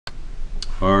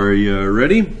Are you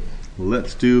ready?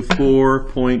 Let's do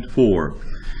 4.4.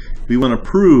 We want to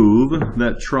prove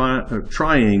that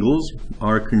triangles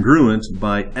are congruent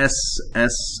by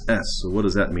SSS. So what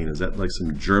does that mean? Is that like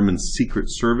some German secret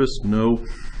service? No.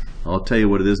 I'll tell you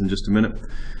what it is in just a minute.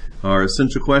 Our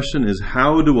essential question is,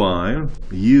 how do I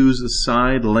use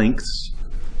side lengths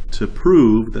to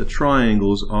prove that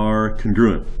triangles are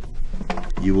congruent?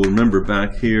 You will remember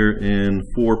back here in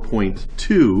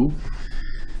 4.2,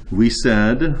 we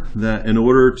said that in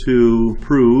order to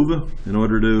prove,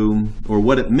 or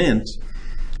what it meant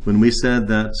when we said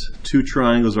that two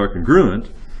triangles are congruent,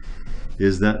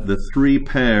 is that the three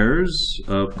pairs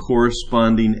of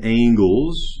corresponding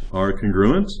angles are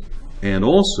congruent, and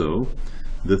also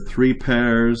the three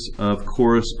pairs of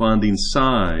corresponding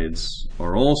sides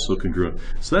are also congruent.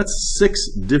 So that's 6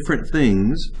 different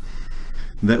things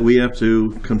that we have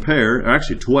to compare.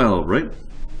 Actually 12, right?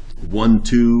 1,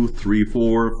 2, 3,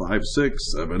 4, 5,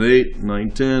 6, 7, 8,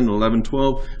 9, 10, 11,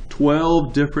 12.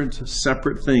 12 different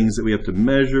separate things that we have to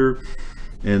measure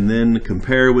and then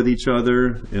compare with each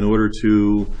other in order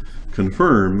to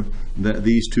confirm that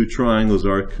these two triangles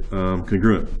are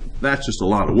congruent. That's just a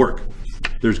lot of work.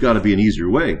 There's got to be an easier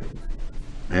way.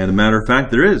 And a matter of fact,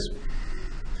 there is.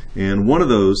 And one of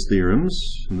those theorems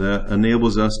that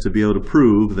enables us to be able to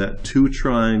prove that two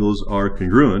triangles are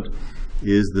congruent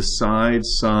is the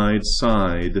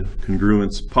side-side-side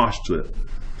congruence postulate.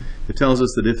 It tells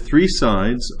us that if 3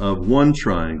 sides of one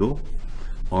triangle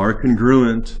are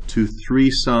congruent to 3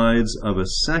 sides of a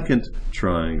second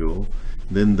triangle,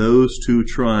 then those two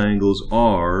triangles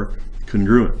are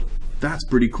congruent. That's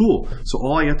pretty cool. So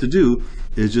all I have to do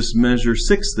is just measure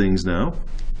 6 things now,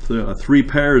 3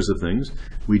 pairs of things.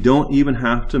 We don't even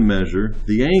have to measure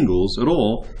the angles at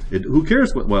all. Who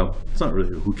cares what, well, it's not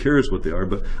really who cares what they are,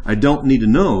 but I don't need to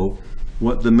know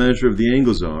what the measure of the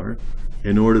angles are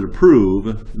in order to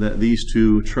prove that these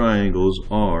two triangles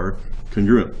are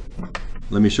congruent.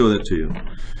 Let me show that to you.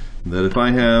 That if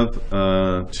I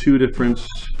have 2 different,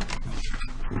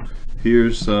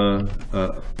 here's a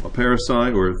pair of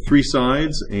sides, or 3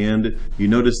 sides, and you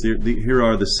notice here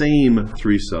are the same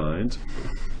 3 sides.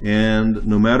 And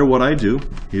no matter what I do,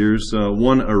 here's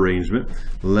one arrangement.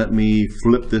 Let me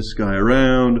flip this guy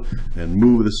around and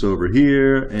move this over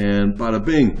here, and bada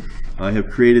bing, I have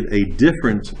created a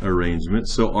different arrangement.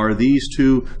 So are these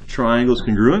two triangles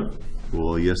congruent?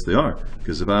 Well, yes, they are.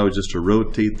 Because if I was just to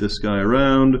rotate this guy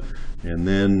around and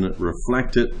then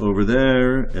reflect it over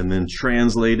there and then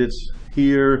translate it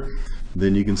here,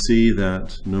 then you can see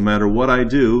that no matter what I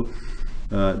do,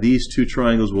 these two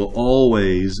triangles will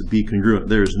always be congruent.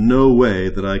 There's no way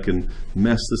that I can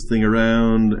mess this thing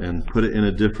around and put it in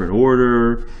a different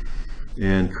order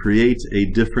and create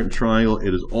a different triangle.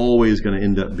 It is always going to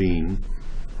end up being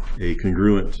a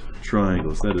congruent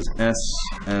triangle. So that is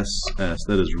SSS.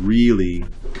 That is really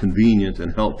convenient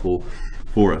and helpful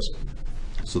for us.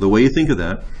 So the way you think of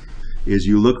that is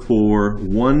you look for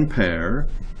one pair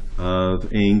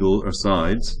of angles or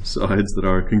sides that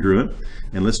are congruent.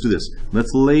 And let's do this. Let's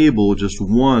label just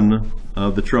one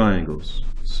of the triangles.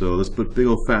 So let's put big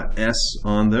old fat S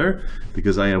on there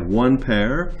because I have one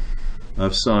pair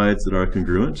of sides that are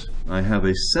congruent. I have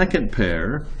a second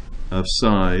pair of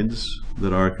sides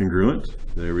that are congruent.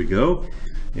 There we go.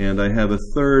 And I have a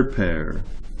third pair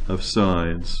of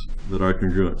sides that are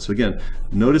congruent. So again,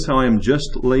 notice how I am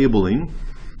just labeling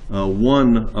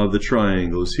one of the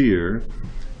triangles here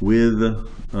with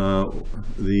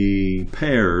the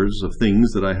pairs of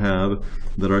things that I have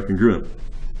that are congruent.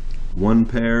 One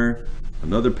pair,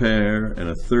 another pair, and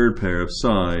a third pair of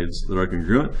sides that are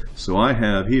congruent. So I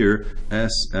have here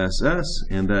SSS,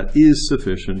 and that is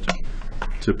sufficient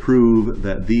to prove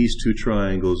that these two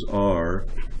triangles are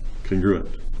congruent.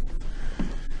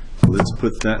 So let's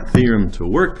put that theorem to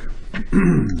work.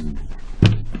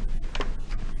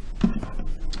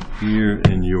 Here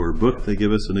in your book they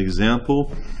give us an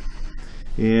example,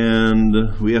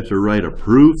 and we have to write a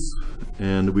proof,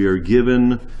 and we are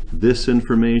given this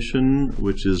information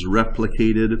which is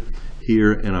replicated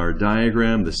here in our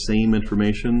diagram, the same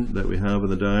information that we have in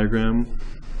the diagram,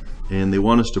 and they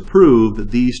want us to prove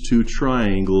that these two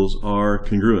triangles are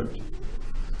congruent.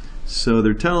 So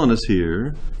they're telling us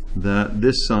here that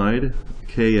this side,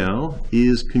 KL,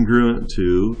 is congruent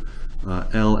to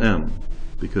LM.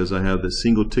 Because I have the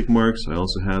single tick marks, I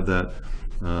also have that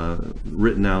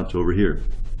written out over here.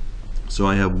 So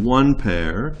I have one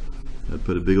pair, I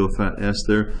put a big old fat S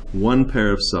there, one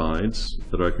pair of sides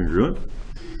that are congruent.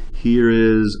 Here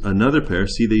is another pair.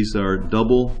 See, these are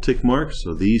double tick marks,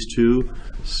 so these two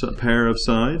pair of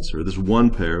sides, or this one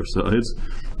pair of sides,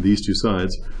 these two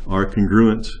sides, are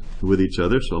congruent with each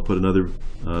other. So I'll put another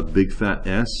big fat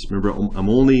S. Remember, I'm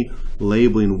only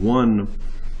labeling one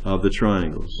of the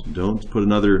triangles. Don't put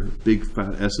another big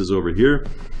fat S's over here.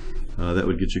 That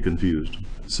would get you confused.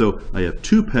 So I have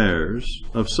two pairs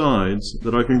of sides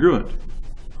that are congruent.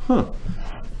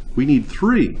 We need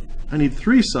three. I need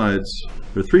three sides,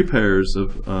 or three pairs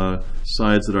of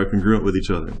sides that are congruent with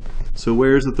each other. So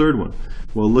where's the third one?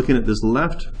 Well, looking at this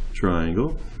left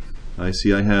triangle, I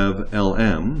see I have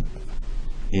LM,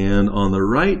 and on the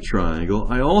right triangle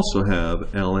I also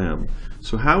have LM.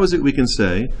 So how is it we can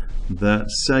say that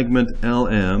segment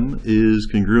LM is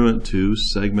congruent to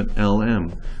segment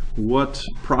LM? What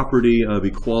property of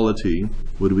equality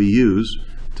would we use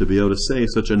to be able to say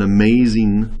such an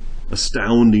amazing,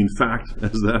 astounding fact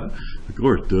as that? Of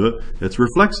course, duh, it's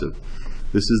reflexive.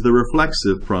 This is the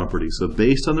reflexive property. So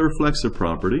based on the reflexive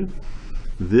property,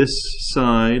 this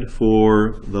side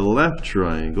for the left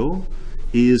triangle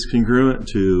is congruent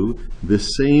to the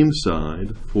same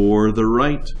side for the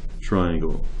right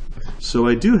triangle. So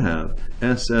I do have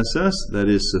SSS that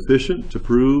is sufficient to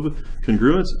prove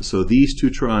congruence. So these two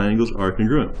triangles are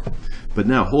congruent. But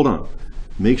now, hold on.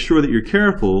 Make sure that you're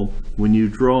careful when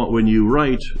you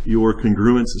write your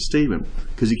congruence statement,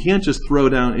 because you can't just throw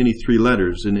down any three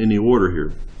letters in any order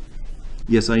here.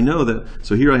 Yes, I know that.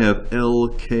 So here I have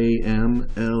LKM,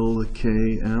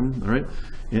 LKM, all right?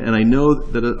 And I know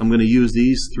that I'm going to use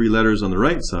these three letters on the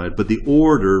right side, but the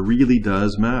order really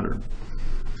does matter.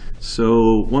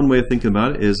 So one way of thinking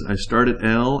about it is I start at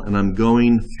L and I'm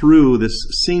going through this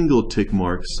single tick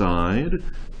mark side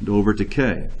over to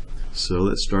K. So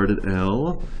let's start at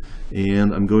L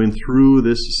and I'm going through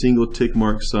this single tick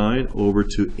mark side over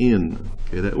to N.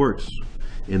 Okay, that works.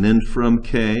 And then from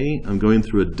K, I'm going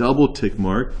through a double tick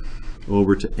mark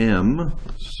over to M.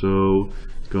 So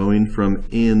going from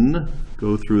N,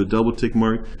 go through a double tick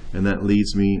mark, and that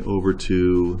leads me over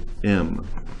to M.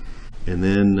 And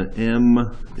then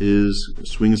M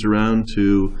swings around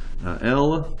to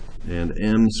L, and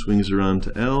M swings around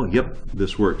to L. Yep,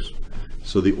 this works.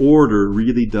 So the order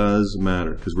really does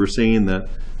matter, because we're saying that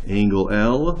angle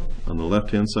L on the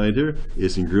left-hand side here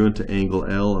is congruent to angle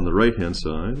L on the right-hand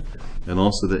side, and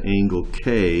also the angle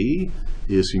K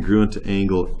is congruent to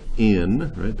angle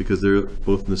N, right? Because they're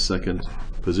both in the second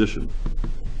position.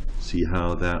 See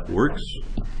how that works?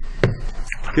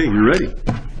 Okay, you're ready.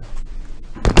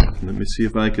 Let me see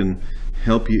if I can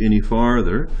help you any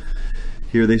farther.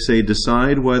 Here they say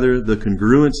decide whether the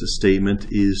congruence statement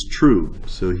is true.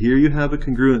 So here you have a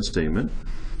congruent statement,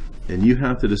 and you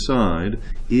have to decide,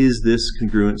 is this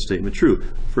congruent statement true?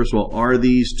 First of all, are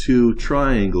these two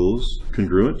triangles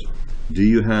congruent? Do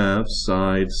you have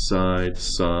side, side,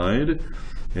 side?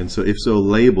 And so if so,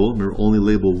 label. Remember, only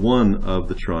label one of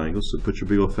the triangles. So put your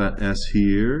big old fat S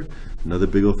here, another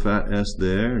big old fat S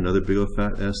there, another big old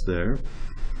fat S there.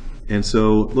 And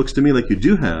so it looks to me like you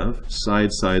do have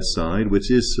side, side, side, which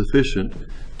is sufficient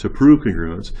to prove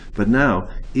congruence. But now,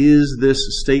 is this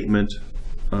statement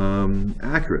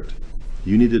accurate?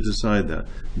 You need to decide that.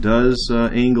 Does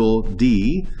angle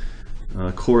D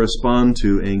correspond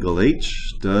to angle H?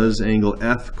 Does angle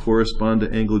F correspond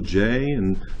to angle J?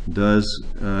 And does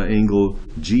angle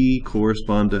G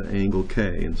correspond to angle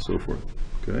K? And so forth.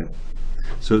 Okay.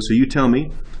 So you tell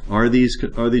me, are these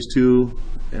two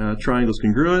triangles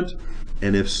congruent?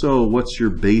 And if so, what's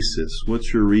your basis?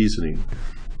 What's your reasoning?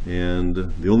 And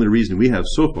the only reason we have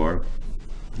so far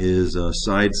is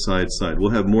side, side, side.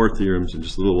 We'll have more theorems in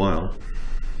just a little while,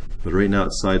 but right now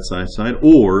it's side, side, side,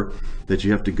 or that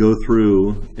you have to go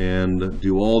through and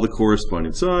do all the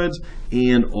corresponding sides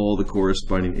and all the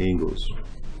corresponding angles.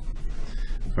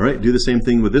 All right, do the same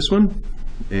thing with this one.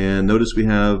 And notice we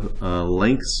have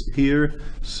lengths here,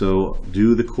 so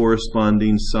do the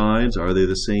corresponding sides. Are they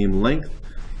the same length?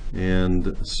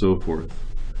 And so forth.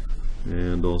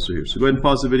 And also here. So go ahead and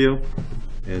pause the video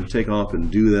and take off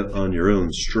and do that on your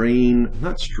own.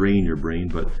 Not strain your brain,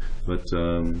 but I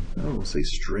don't want to say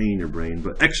strain your brain,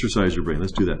 but exercise your brain.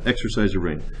 Let's do that. Exercise your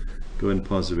brain. Go ahead and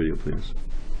pause the video, please.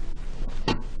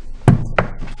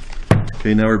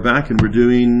 Okay, now we're back and we're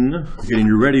getting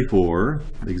you ready for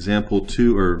example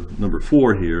 2, or number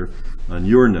 4 here on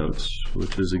your notes,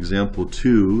 which is example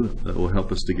 2 that will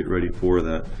help us to get ready for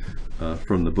that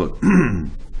from the book.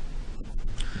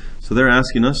 So they're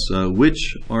asking us,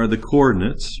 which are the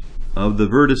coordinates of the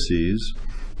vertices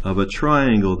of a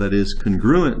triangle that is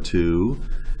congruent to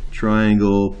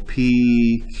triangle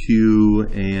P, Q,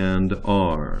 and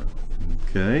R?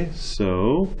 Okay,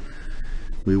 so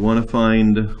we want to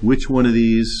find which one of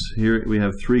these. Here we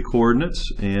have 3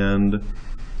 coordinates, and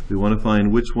we want to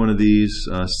find which one of these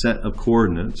set of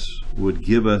coordinates would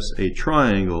give us a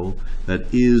triangle that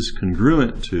is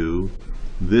congruent to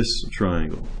this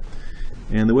triangle.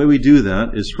 And the way we do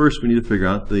that is first we need to figure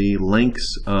out the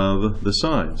lengths of the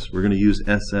sides. We're going to use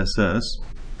SSS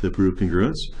to prove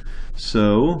congruence.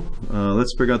 So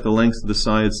let's figure out the lengths of the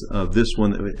sides of this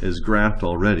one that is graphed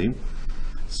already.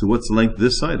 So what's the length of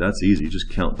this side? That's easy. Just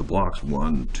count the blocks.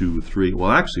 1, 2, 3. Well,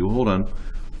 actually, hold on.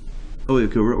 Oh,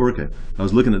 okay, okay. I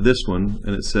was looking at this one,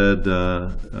 and it said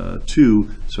 2,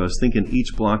 so I was thinking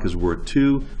each block is worth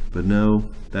 2, but no,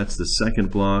 that's the second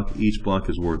block. Each block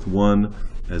is worth 1,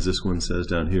 as this one says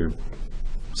down here.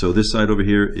 So this side over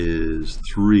here is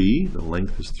 3. The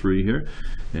length is 3 here.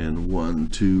 And 1,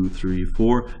 2, 3,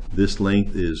 4. This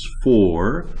length is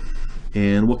 4.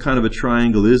 And what kind of a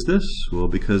triangle is this? Well,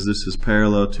 because this is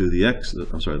parallel to the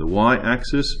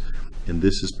y-axis, and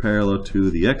this is parallel to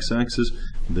the x-axis,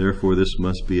 therefore this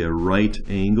must be a right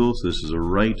angle. So this is a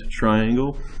right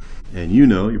triangle. And you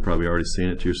know, you're probably already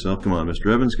saying it to yourself. Come on,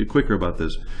 Mr. Evans, get quicker about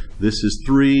this. This is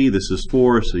 3, this is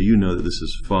 4, so you know that this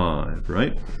is 5,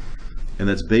 right? And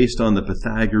that's based on the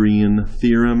Pythagorean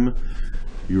Theorem.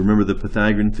 You remember the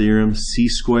Pythagorean Theorem, c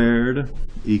squared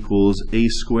equals a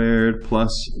squared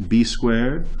plus b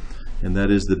squared. And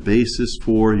that is the basis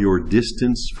for your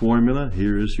distance formula.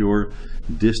 Here is your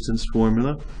distance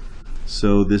formula.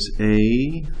 So this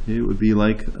a, it would be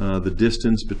like the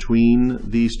distance between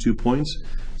these 2 points,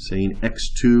 saying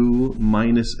x2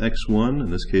 minus x1.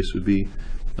 In this case would be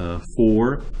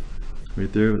 4.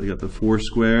 Right there, we got the 4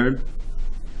 squared.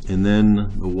 And then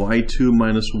the y2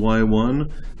 minus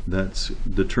y1, that's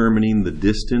determining the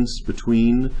distance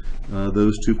between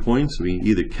those 2 points. We can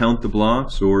either count the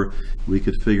blocks, or we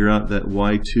could figure out that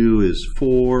y2 is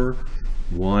 4,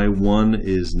 y1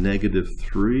 is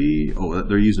 -3. Oh,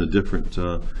 they're using a different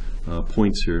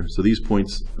points here. So these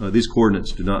points, these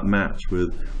coordinates do not match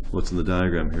with what's in the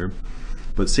diagram here.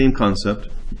 But same concept,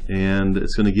 and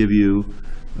it's going to give you,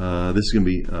 this is going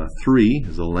to be 3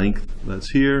 is the length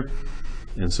that's here.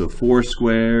 And so 4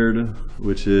 squared,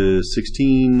 which is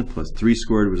 16, plus 3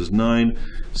 squared, which is 9.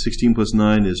 16 plus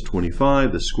 9 is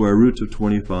 25. The square root of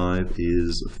 25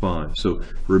 is 5. So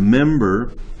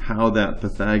remember how that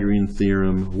Pythagorean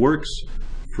theorem works,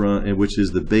 which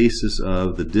is the basis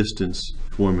of the distance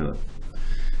formula.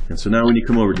 And so now when you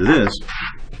come over to this,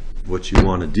 what you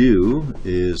want to do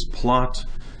is plot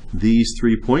these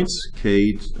 3 points,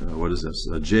 K, what is this,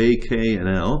 J, K, and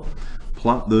L.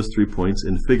 Plot those 3 points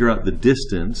and figure out the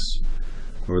distance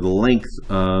or the length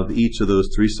of each of those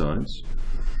 3 sides.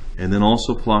 And then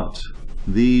also plot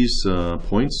these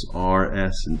points, R,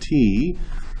 S, and T,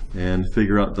 and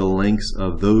figure out the lengths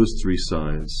of those 3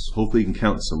 sides. Hopefully you can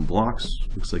count some blocks.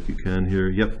 Looks like you can here.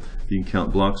 Yep, you can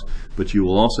count blocks. But you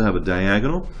will also have a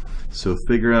diagonal. So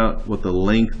figure out what the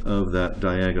length of that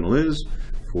diagonal is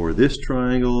for this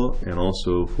triangle and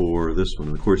also for this one.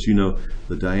 And of course, you know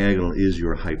the diagonal is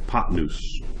your hypotenuse.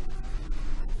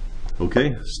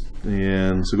 Okay,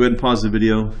 and so go ahead and pause the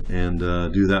video and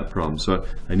do that problem. So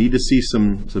I need to see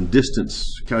some distance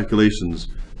calculations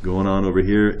going on over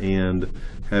here and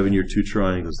having your 2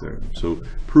 triangles there. So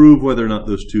prove whether or not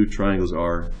those 2 triangles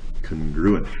are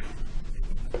congruent.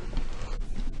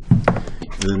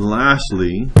 And then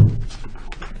lastly,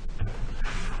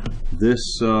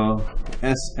 this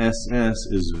SSS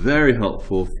is very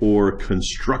helpful for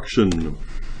construction.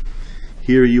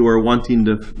 Here you are wanting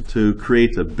to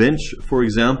create a bench, for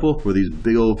example, for these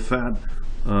big old fat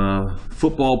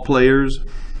football players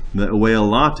that weigh a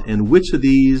lot. And which of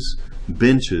these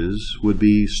benches would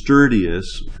be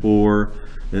sturdiest and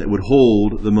it would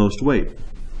hold the most weight?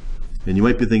 And you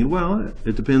might be thinking, well,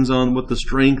 it depends on what the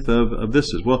strength of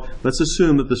this is. Well, let's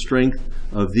assume that the strength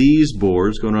of these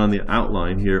boards going on the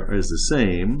outline here is the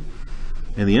same.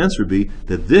 And the answer would be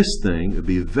that this thing would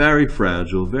be very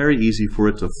fragile, very easy for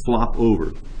it to flop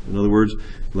over. In other words,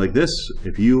 like this,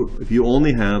 if you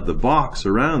only have the box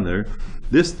around there,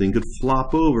 this thing could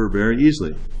flop over very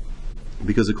easily.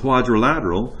 Because a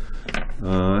quadrilateral,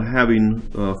 having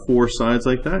 4 sides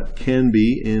like that, can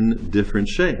be in different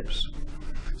shapes.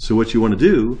 So what you want to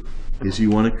do is you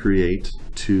want to create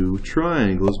 2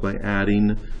 triangles by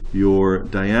adding your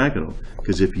diagonal.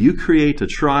 Because if you create a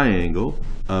triangle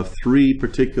of 3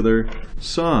 particular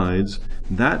sides,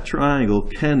 that triangle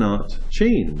cannot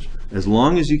change. As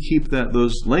long as you keep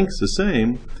those lengths the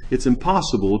same, it's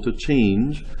impossible to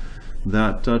change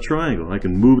that triangle. I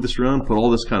can move this around, put all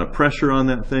this kind of pressure on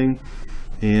that thing,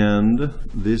 and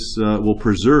this will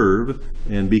preserve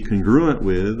and be congruent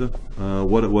with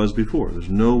what it was before. There's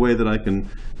no way that I can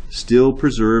still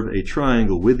preserve a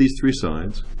triangle with these 3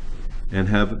 sides and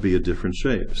have it be a different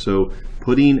shape. So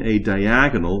putting a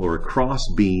diagonal, or a cross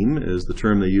beam is the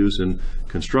term they use in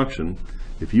construction.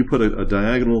 If you put a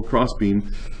diagonal cross beam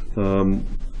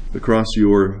across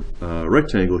your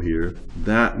rectangle here,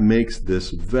 that makes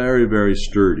this very, very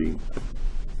sturdy.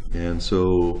 And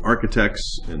so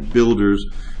architects and builders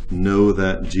know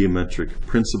that geometric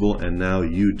principle, and now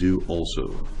you do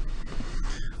also.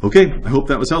 Okay, I hope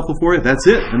that was helpful for you. That's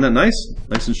it. Isn't that nice?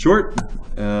 Nice and short.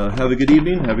 Have a good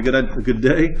evening, have a good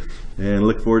day, and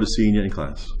look forward to seeing you in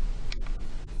class.